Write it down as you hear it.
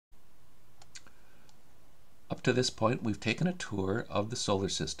Up to this point, we've taken a tour of the solar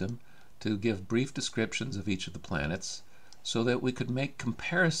system to give brief descriptions of each of the planets so that we could make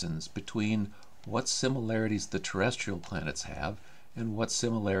comparisons between what similarities the terrestrial planets have and what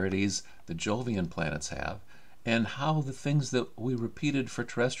similarities the Jovian planets have, and how the things that we repeated for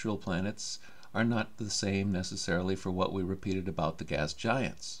terrestrial planets are not the same necessarily for what we repeated about the gas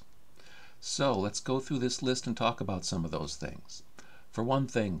giants. So let's go through this list and talk about some of those things. For one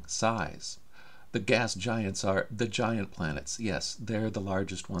thing, size. The gas giants are the giant planets. Yes, they're the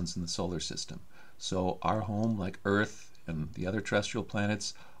largest ones in the solar system. So our home, like Earth and the other terrestrial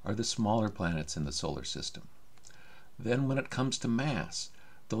planets, are the smaller planets in the solar system. Then when it comes to mass,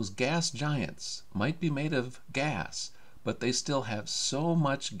 those gas giants might be made of gas, but they still have so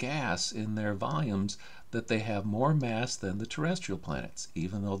much gas in their volumes that they have more mass than the terrestrial planets,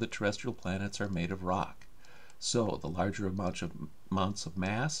 even though the terrestrial planets are made of rock. So the larger amounts of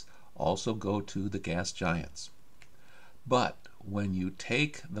mass also go to the gas giants. But when you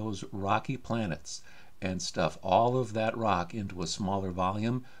take those rocky planets and stuff all of that rock into a smaller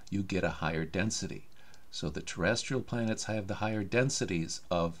volume, you get a higher density. So the terrestrial planets have the higher densities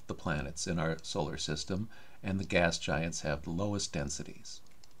of the planets in our solar system, and the gas giants have the lowest densities.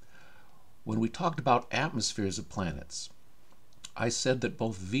 When we talked about atmospheres of planets, I said that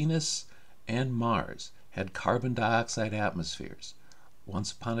both Venus and Mars had carbon dioxide atmospheres.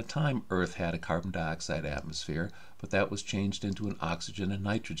 Once upon a time, Earth had a carbon dioxide atmosphere, but that was changed into an oxygen and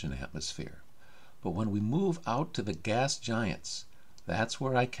nitrogen atmosphere. But when we move out to the gas giants, that's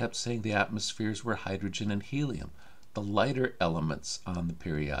where I kept saying the atmospheres were hydrogen and helium, the lighter elements on the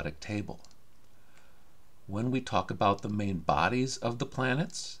periodic table. When we talk about the main bodies of the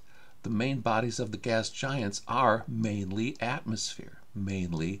planets, the main bodies of the gas giants are mainly atmosphere,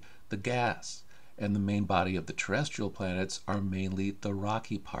 mainly the gas. And the main body of the terrestrial planets are mainly the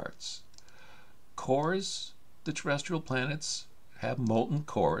rocky parts. Cores, the terrestrial planets have molten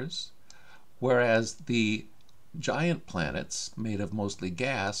cores, whereas the giant planets, made of mostly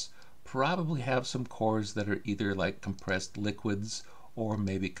gas, probably have some cores that are either like compressed liquids or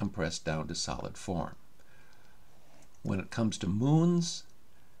maybe compressed down to solid form. When it comes to moons,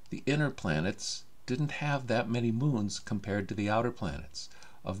 the inner planets didn't have that many moons compared to the outer planets.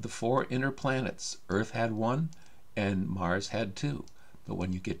 Of the 4 inner planets, Earth had 1 and Mars had 2. But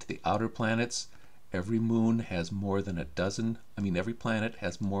when you get to the outer planets, every moon has more than a dozen, every planet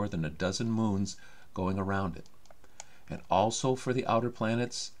has more than a dozen moons going around it. And also for the outer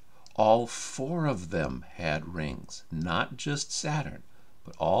planets, all 4 of them had rings, not just Saturn,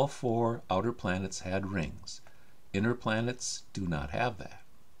 but all 4 outer planets had rings. Inner planets do not have that.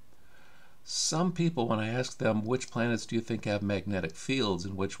 Some people, when I ask them which planets do you think have magnetic fields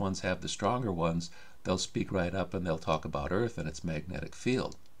and which ones have the stronger ones, they'll speak right up and they'll talk about Earth and its magnetic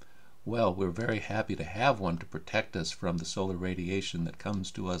field. Well, we're very happy to have one to protect us from the solar radiation that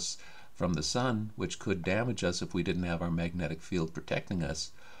comes to us from the sun, which could damage us if we didn't have our magnetic field protecting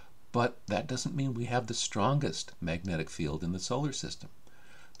us. But that doesn't mean we have the strongest magnetic field in the solar system.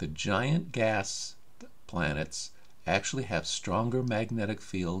 The giant gas planets actually have stronger magnetic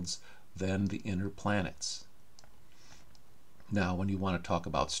fields than the inner planets. Now, when you want to talk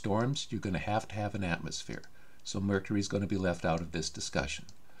about storms, you're going to have an atmosphere. So Mercury is going to be left out of this discussion.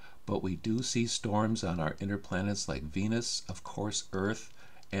 But we do see storms on our inner planets like Venus, of course Earth,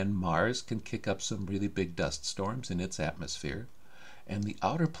 and Mars can kick up some really big dust storms in its atmosphere. And the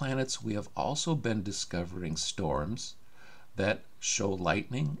outer planets, we have also been discovering storms that show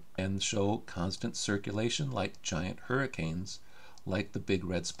lightning and show constant circulation like giant hurricanes, like the big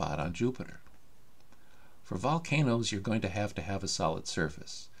red spot on Jupiter. For volcanoes, you're going to have a solid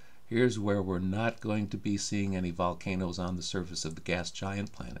surface. Here's where we're not going to be seeing any volcanoes on the surface of the gas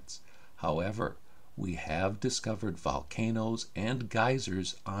giant planets. However, we have discovered volcanoes and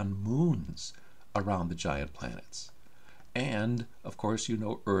geysers on moons around the giant planets. And, of course, you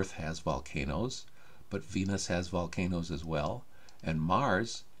know Earth has volcanoes, but Venus has volcanoes as well, and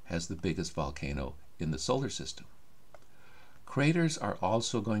Mars has the biggest volcano in the solar system. Craters are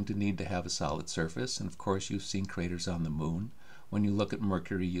also going to need to have a solid surface, and of course you've seen craters on the moon. When you look at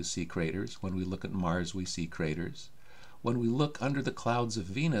Mercury, you see craters. When we look at Mars, we see craters. When we look under the clouds of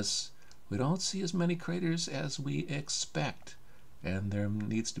Venus, we don't see as many craters as we expect, and there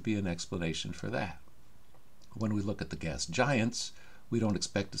needs to be an explanation for that. When we look at the gas giants, we don't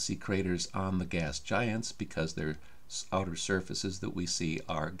expect to see craters on the gas giants because their outer surfaces that we see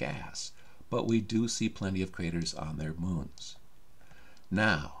are gas, but we do see plenty of craters on their moons.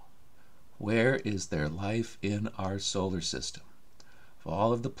 Now, where is there life in our solar system? Of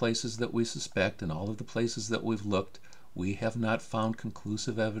all of the places that we suspect and all of the places that we've looked, We have not found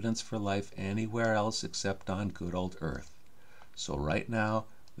conclusive evidence for life anywhere else except on good old Earth. So right now,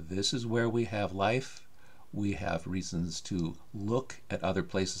 this is where we have life. We have reasons to look at other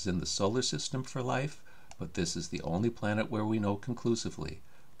places in the solar system for life, but this is the only planet where we know conclusively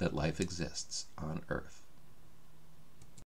that life exists on Earth.